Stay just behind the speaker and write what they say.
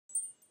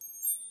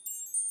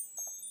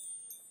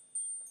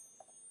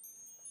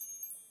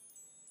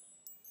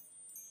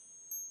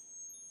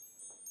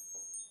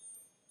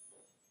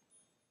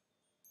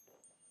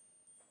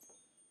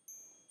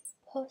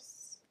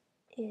Puss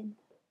in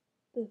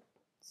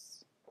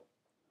Boots.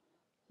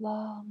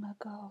 Long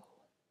ago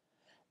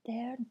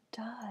there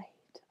died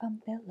a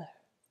miller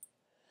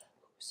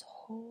whose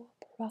whole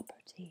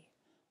property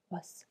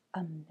was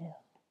a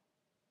mill,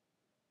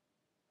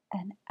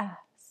 an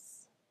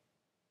ass,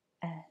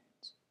 and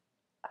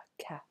a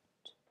cat.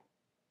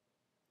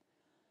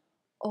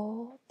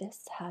 All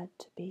this had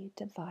to be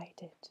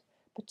divided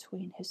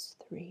between his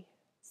 3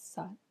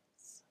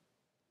 sons,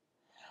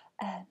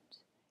 and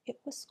it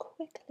was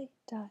quickly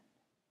done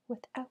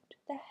without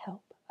the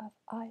help of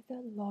either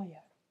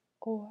lawyer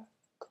or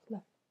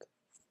clerk.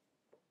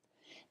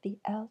 The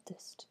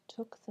eldest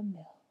took the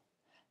mill,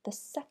 the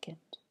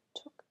second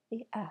took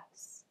the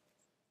ass,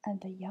 and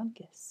the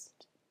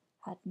youngest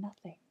had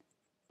nothing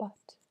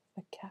but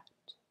the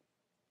cat.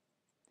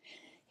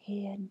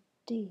 He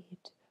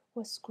indeed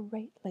was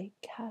greatly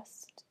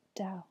cast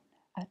down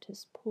at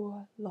his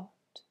poor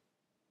lot.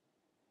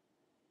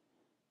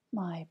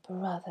 "My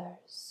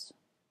brothers,"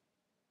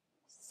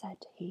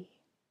 said he,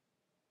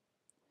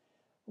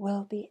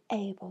 "will be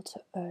able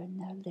to earn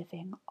their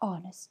living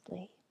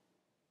honestly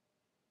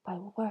by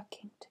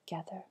working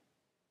together.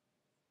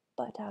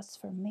 But as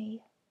for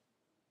me,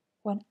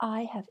 when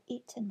I have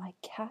eaten my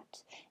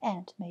cat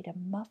and made a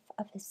muff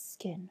of his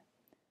skin,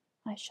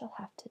 I shall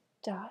have to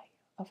die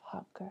of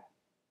hunger."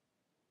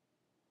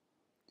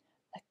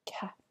 The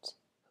cat,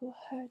 who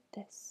heard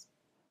this,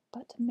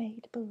 but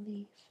made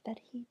believe that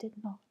he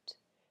did not,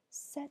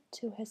 said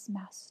to his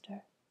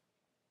master,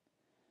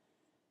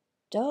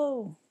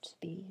 "Don't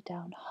be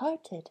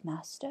downhearted,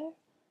 master.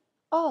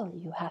 All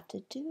you have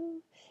to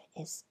do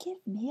is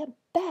give me a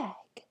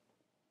bag,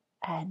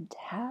 and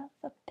have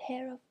a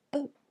pair of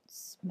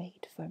boots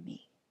made for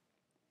me.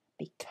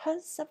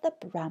 Because of the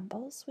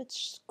brambles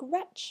which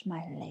scratch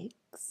my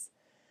legs,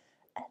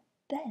 and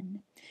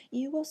then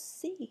you will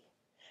see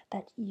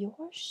that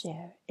your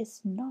share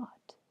is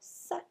not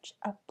such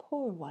a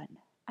poor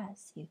one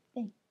as you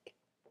think."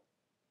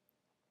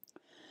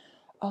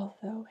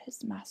 Although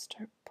his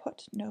master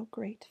put no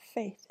great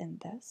faith in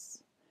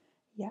this,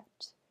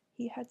 yet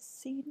he had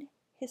seen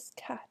his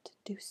cat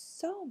do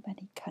so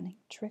many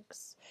cunning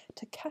tricks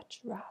to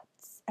catch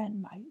rats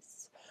and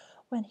mice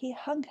when he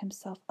hung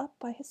himself up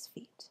by his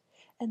feet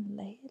and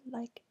lay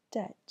like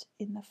dead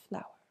in the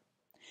flour,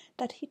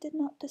 that he did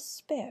not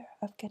despair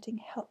of getting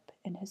help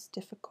in his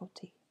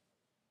difficulty.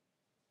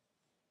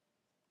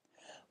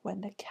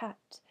 When the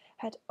cat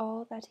had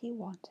all that he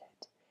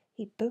wanted,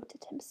 he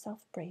booted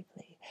himself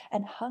bravely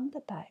and hung the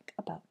bag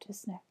about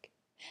his neck.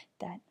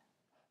 Then,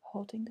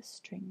 holding the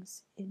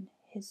strings in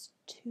his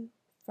 2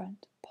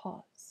 front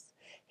paws,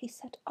 he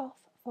set off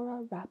for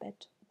a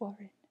rabbit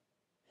warren,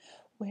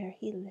 where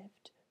he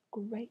lived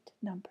great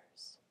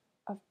numbers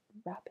of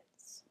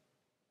rabbits.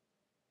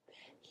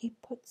 He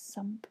put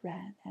some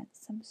bran and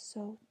some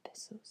sow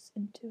thistles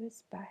into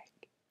his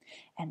bag,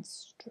 and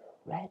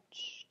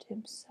stretched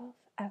himself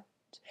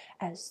out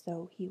as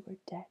though he were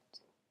dead,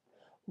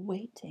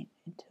 waiting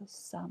until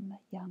some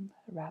young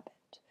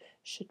rabbit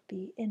should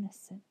be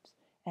innocent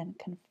and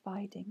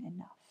confiding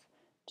enough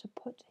to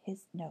put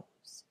his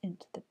nose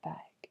into the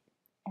bag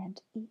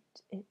and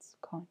eat its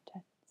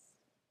contents.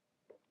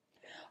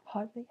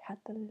 Hardly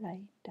had the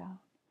lying down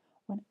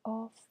when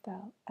all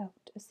fell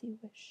out as he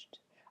wished.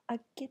 A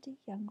giddy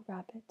young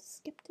rabbit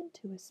skipped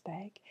into his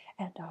bag,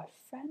 and our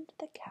friend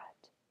the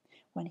cat,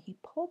 when he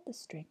pulled the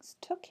strings,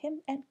 took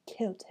him and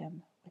killed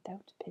him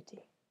without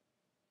pity.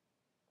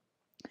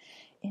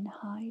 In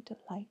high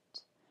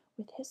delight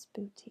with his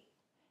booty,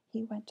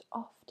 he went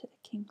off to the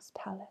king's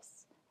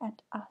palace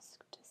and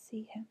asked to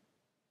see him.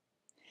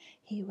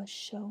 He was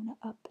shown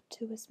up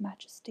to his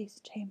majesty's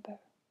chamber,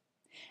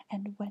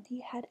 and when he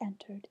had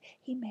entered,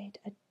 he made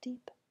a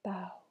deep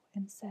bow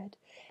and said,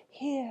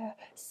 "Here,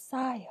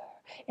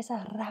 sire, is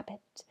a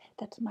rabbit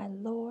that my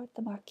lord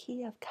the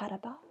Marquis of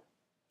Carabas,"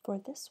 for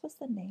this was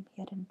the name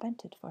he had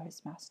invented for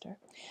his master,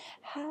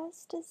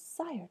 "has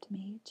desired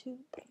me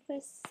to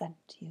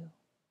present you."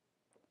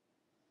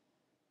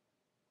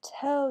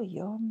 "Tell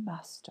your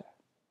master,"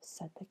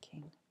 said the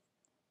king,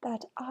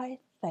 "that I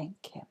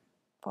thank him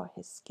for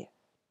his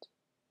gift."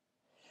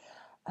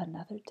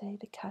 Another day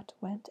the cat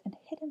went and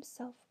hid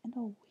himself in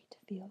a wheat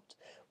field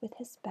with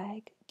his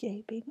bag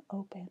gaping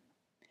open,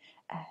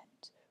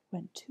 and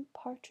when 2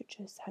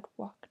 partridges had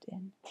walked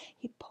in,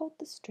 he pulled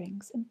the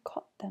strings and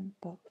caught them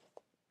both.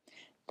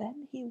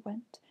 Then he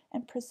went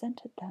and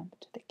presented them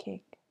to the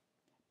king,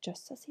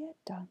 just as he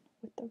had done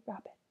with the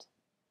rabbit.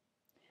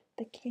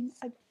 The king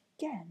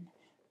again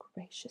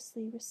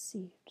graciously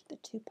received the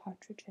 2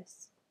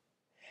 partridges,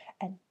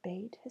 and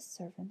bade his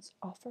servants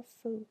offer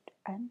food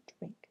and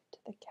drink to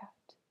the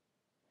cat.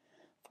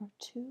 For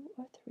 2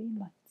 or 3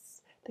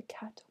 months the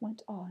cat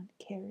went on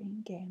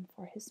carrying game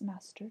for his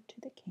master to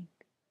the king.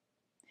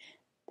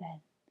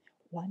 Then,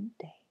 one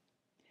day,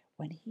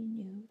 when he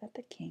knew that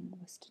the king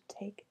was to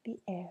take the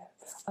air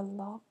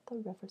along the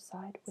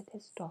riverside with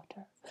his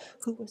daughter,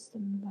 who was the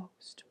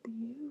most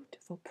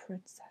beautiful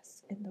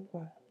princess in the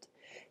world,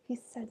 he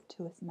said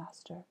to his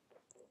master,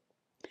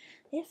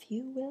 "If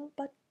you will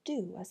but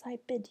do as I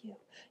bid you.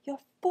 Your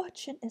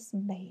fortune is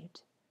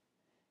made.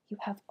 You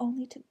have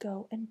only to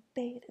go and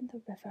bathe in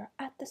the river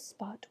at the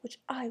spot which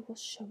I will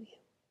show you,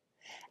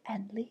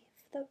 and leave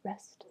the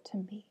rest to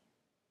me."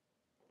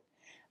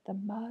 The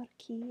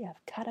Marquis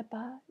of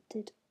Carabas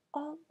did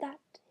all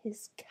that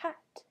his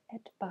cat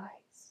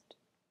advised,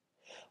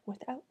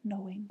 without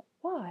knowing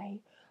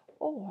why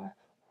or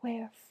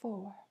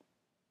wherefore.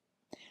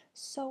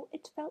 So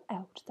it fell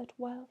out that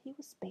while he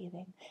was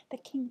bathing, the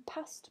king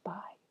passed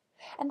by,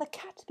 and the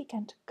cat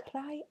began to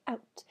cry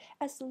out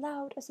as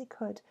loud as he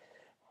could,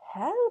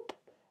 "Help!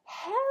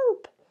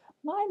 Help!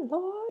 My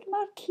lord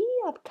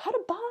Marquis of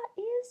Carabas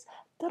is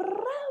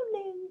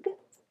drowning!"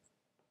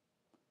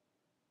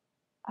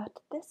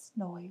 At this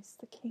noise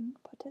the king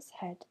put his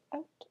head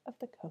out of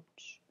the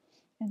coach,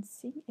 and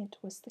seeing it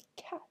was the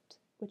cat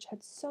which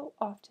had so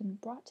often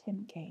brought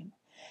him game,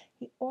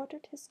 he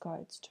ordered his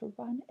guards to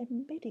run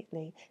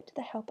immediately to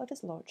the help of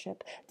his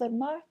lordship, the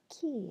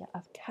Marquis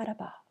of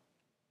Carabas.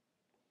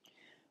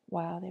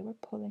 While they were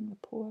pulling the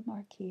poor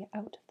Marquis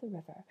out of the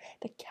river,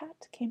 the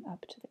cat came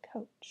up to the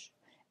coach,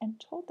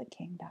 and told the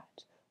king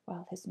that,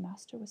 while his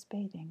master was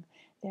bathing,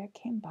 there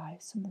came by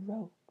some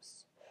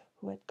rogues,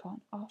 who had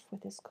gone off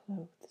with his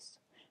clothes,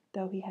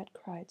 though he had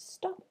cried,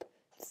 "Stop,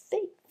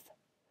 thief!"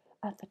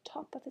 at the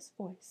top of his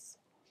voice.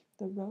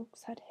 The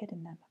rogues had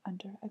hidden them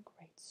under a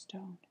great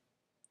stone.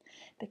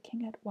 The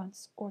king at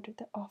once ordered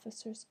the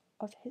officers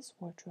of his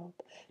wardrobe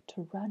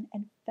to run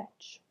and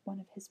fetch one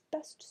of his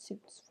best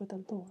suits for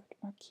the Lord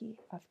Marquis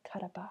of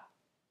Carabas.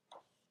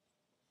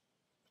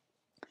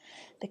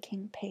 The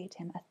king paid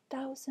him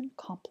 1,000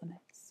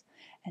 compliments,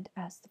 and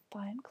as the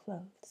fine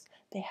clothes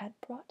they had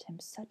brought him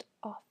set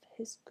off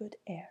his good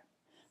air,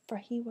 for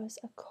he was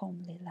a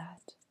comely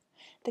lad,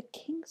 the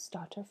king's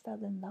daughter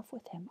fell in love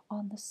with him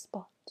on the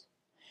spot,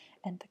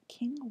 and the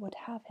king would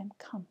have him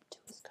come to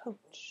his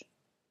coach.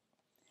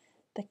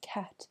 The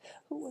cat,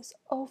 who was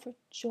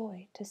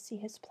overjoyed to see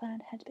his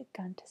plan had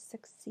begun to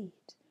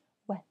succeed,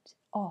 went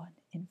on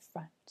in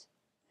front,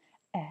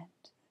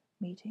 and,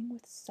 meeting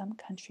with some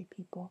country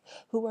people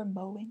who were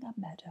mowing a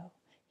meadow,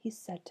 he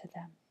said to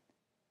them,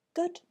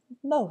 "Good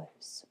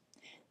mowers,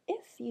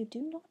 if you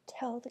do not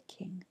tell the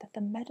king that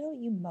the meadow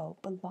you mow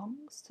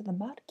belongs to the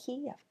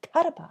Marquis of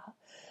Carabas,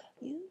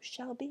 you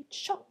shall be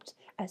chopped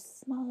as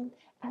small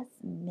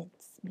as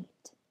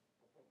mincemeat."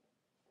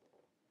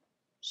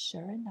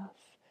 Sure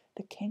enough,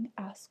 the king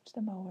asked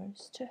the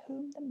mowers to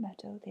whom the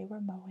meadow they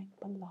were mowing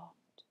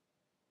belonged.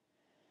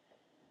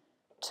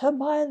 "To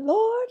my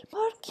lord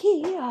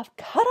Marquis of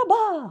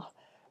Carabas,"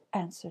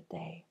 answered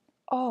they,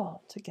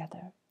 all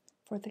together,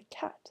 for the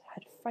cat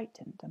had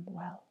frightened them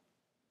well.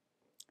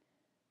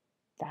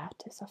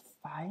 "That is a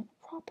fine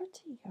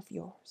property of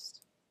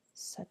yours,"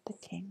 said the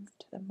king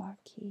to the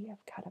Marquis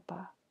of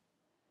Carabas.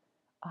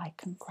 "I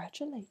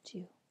congratulate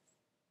you."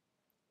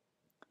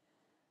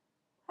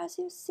 "As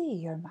you see,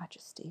 your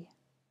majesty,"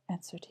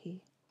 answered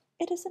he,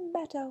 "it is a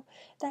meadow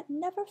that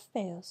never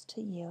fails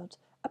to yield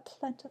a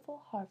plentiful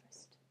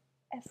harvest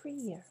every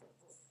year."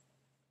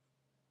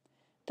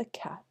 The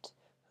cat,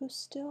 who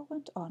still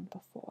went on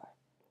before,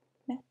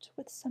 met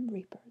with some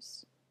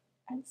reapers,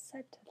 and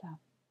said to them,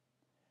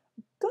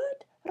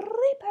 "Good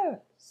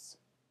reapers,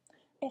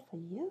 if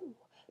you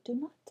do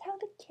not tell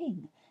the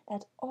king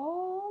that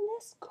all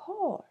this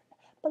corn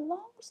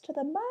belongs to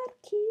the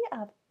Marquis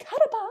of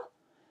Carabas,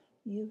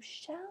 you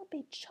shall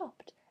be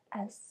chopped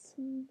as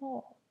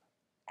small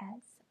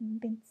as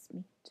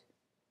mincemeat."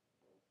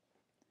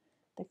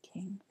 The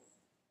king,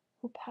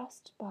 who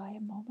passed by a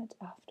moment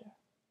after,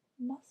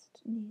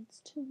 must needs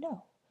to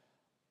know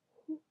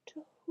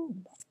to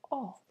whom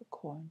all the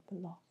corn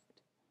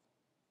belonged.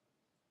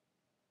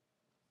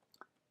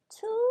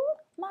 "To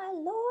my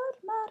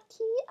lord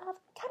Marquis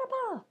of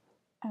Carabas,"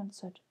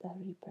 answered the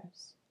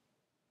reapers,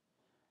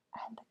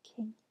 and the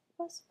king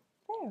was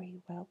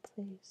very well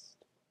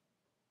pleased,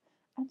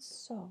 and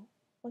so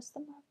was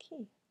the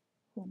Marquis,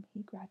 whom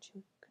he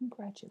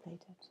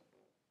congratulated.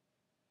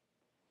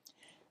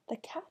 The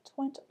cat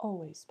went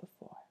always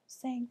before,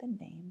 saying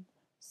the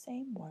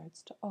same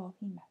words to all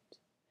he met,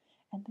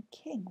 and the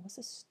king was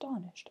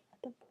astonished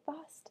at the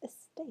vast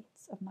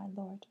estates of my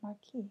lord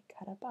Marquis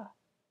Carabas.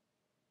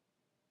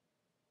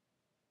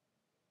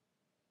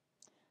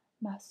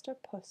 Master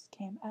Puss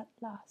came at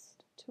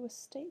last to a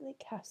stately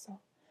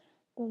castle,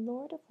 the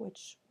lord of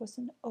which was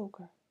an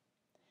ogre,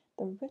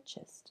 the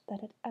richest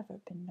that had ever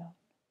been known,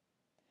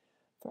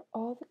 for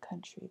all the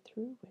country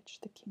through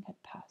which the king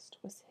had passed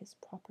was his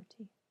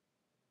property.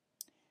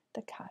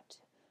 The cat,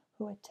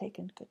 who had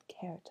taken good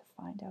care to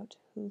find out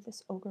who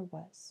this ogre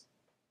was,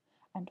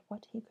 and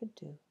what he could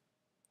do,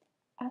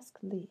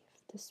 asked leave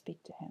to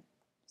speak to him,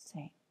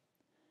 saying,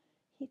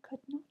 he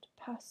could not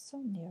pass so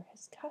near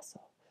his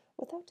castle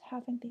without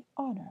having the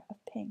honor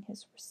of paying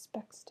his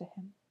respects to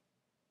him.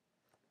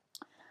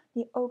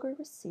 The ogre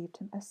received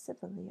him as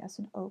civilly as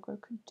an ogre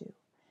could do,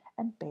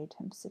 and bade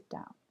him sit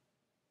down.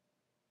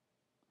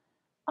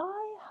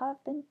 "I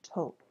have been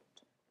told,"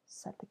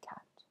 said the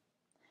cat,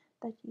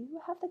 that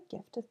you have the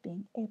gift of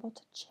being able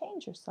to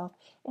change yourself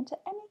into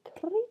any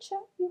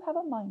creature you have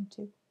a mind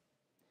to.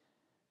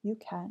 You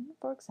can,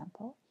 for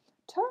example,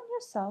 turn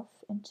yourself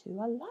into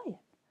a lion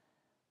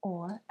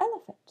or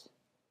elephant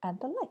and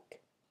the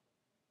like."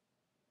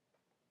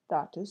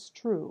 "That is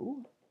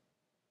true,"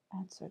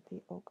 answered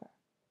the ogre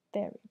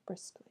very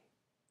briskly.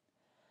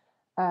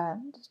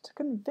 "And to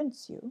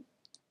convince you,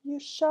 you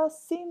shall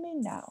see me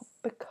now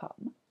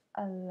become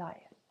a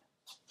lion."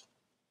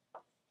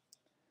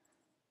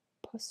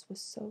 Puss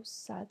was so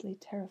sadly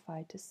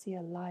terrified to see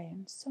a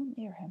lion so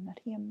near him that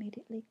he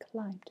immediately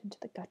climbed into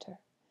the gutter,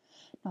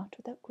 not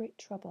without great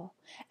trouble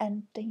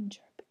and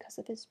danger because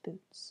of his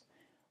boots,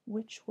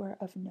 which were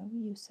of no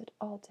use at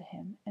all to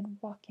him in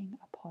walking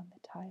upon the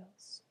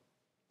tiles.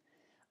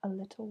 A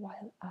little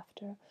while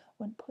after,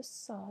 when Puss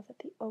saw that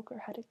the ogre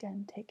had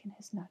again taken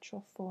his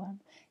natural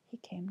form, he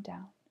came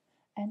down,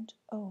 and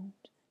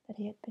owned that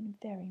he had been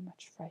very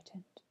much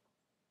frightened.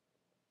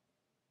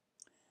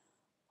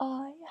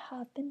 "I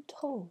have been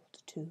told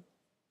to,"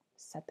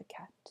 said the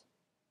cat,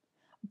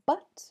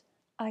 "but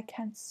I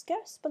can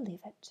scarce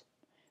believe it,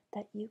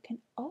 that you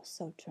can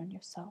also turn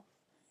yourself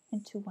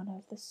into one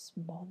of the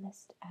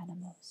smallest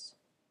animals,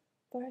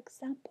 for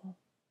example,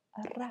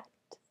 a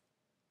rat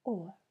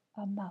or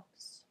a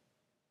mouse.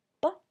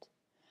 But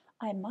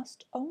I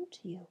must own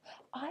to you,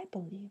 I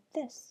believe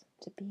this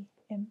to be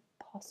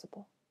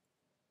impossible."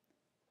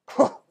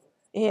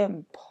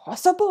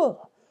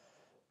 "Impossible!"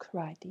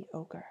 cried the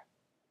ogre.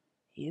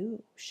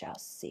 "You shall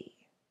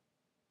see."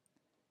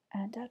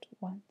 And at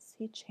once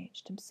he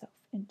changed himself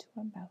into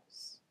a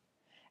mouse,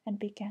 and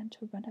began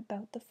to run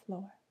about the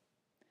floor.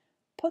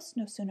 Puss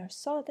no sooner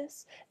saw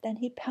this than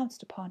he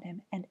pounced upon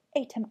him and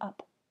ate him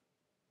up.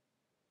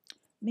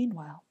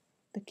 Meanwhile,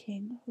 the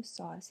king, who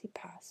saw as he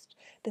passed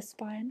this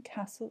fine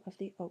castle of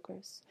the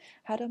ogres,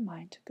 had a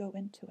mind to go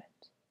into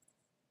it.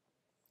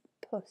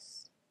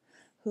 Puss,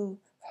 who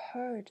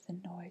heard the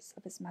noise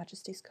of his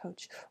majesty's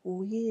coach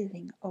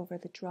wheeling over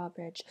the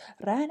drawbridge,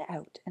 ran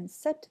out and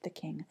said to the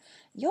king,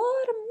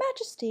 "Your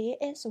majesty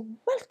is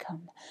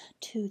welcome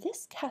to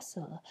this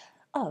castle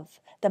of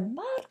the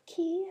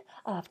Marquis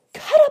of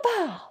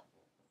Carabas."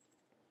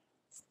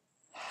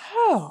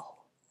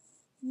 "How,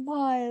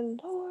 my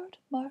lord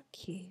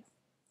Marquis?"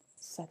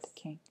 said the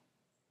king.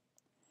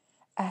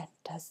 "And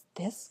does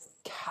this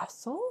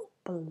castle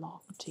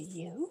belong to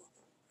you?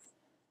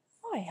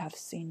 I have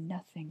seen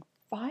nothing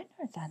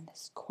finer than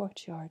this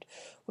courtyard,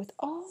 with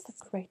all the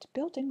great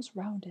buildings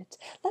round it.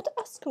 Let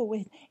us go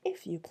in,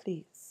 if you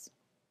please."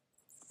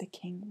 The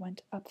king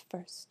went up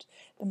first,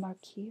 the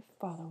Marquis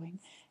following,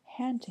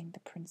 handing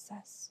the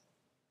princess.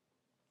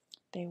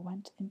 They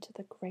went into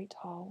the great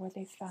hall, where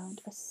they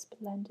found a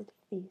splendid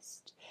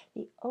feast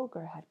the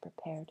ogre had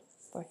prepared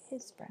for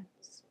his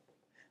friends,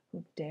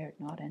 who dared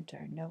not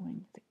enter,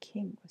 knowing the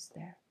king was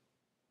there.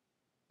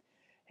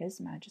 His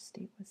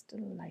Majesty was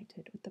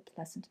delighted with the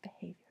pleasant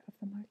behavior of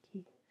the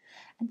Marquis,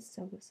 and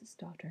so was his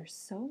daughter,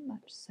 so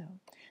much so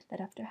that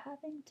after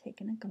having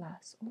taken a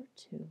glass or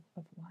two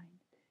of wine,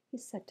 he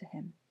said to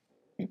him,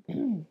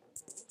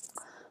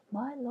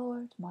 "My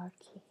lord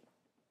Marquis,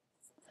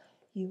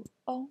 you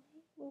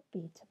only will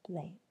be to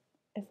blame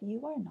if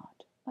you are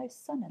not my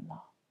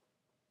son-in-law."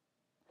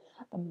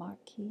 The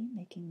Marquis,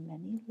 making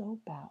many low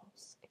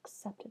bows,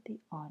 accepted the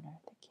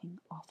honor the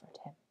king offered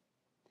him,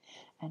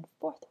 and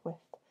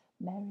forthwith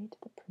married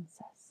the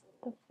princess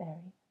the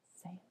very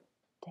same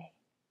day.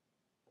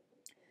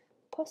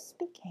 Puss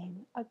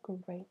became a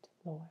great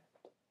lord,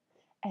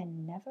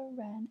 and never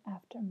ran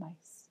after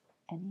mice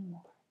any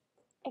more,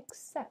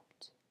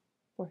 except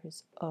for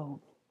his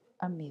own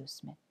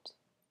amusement.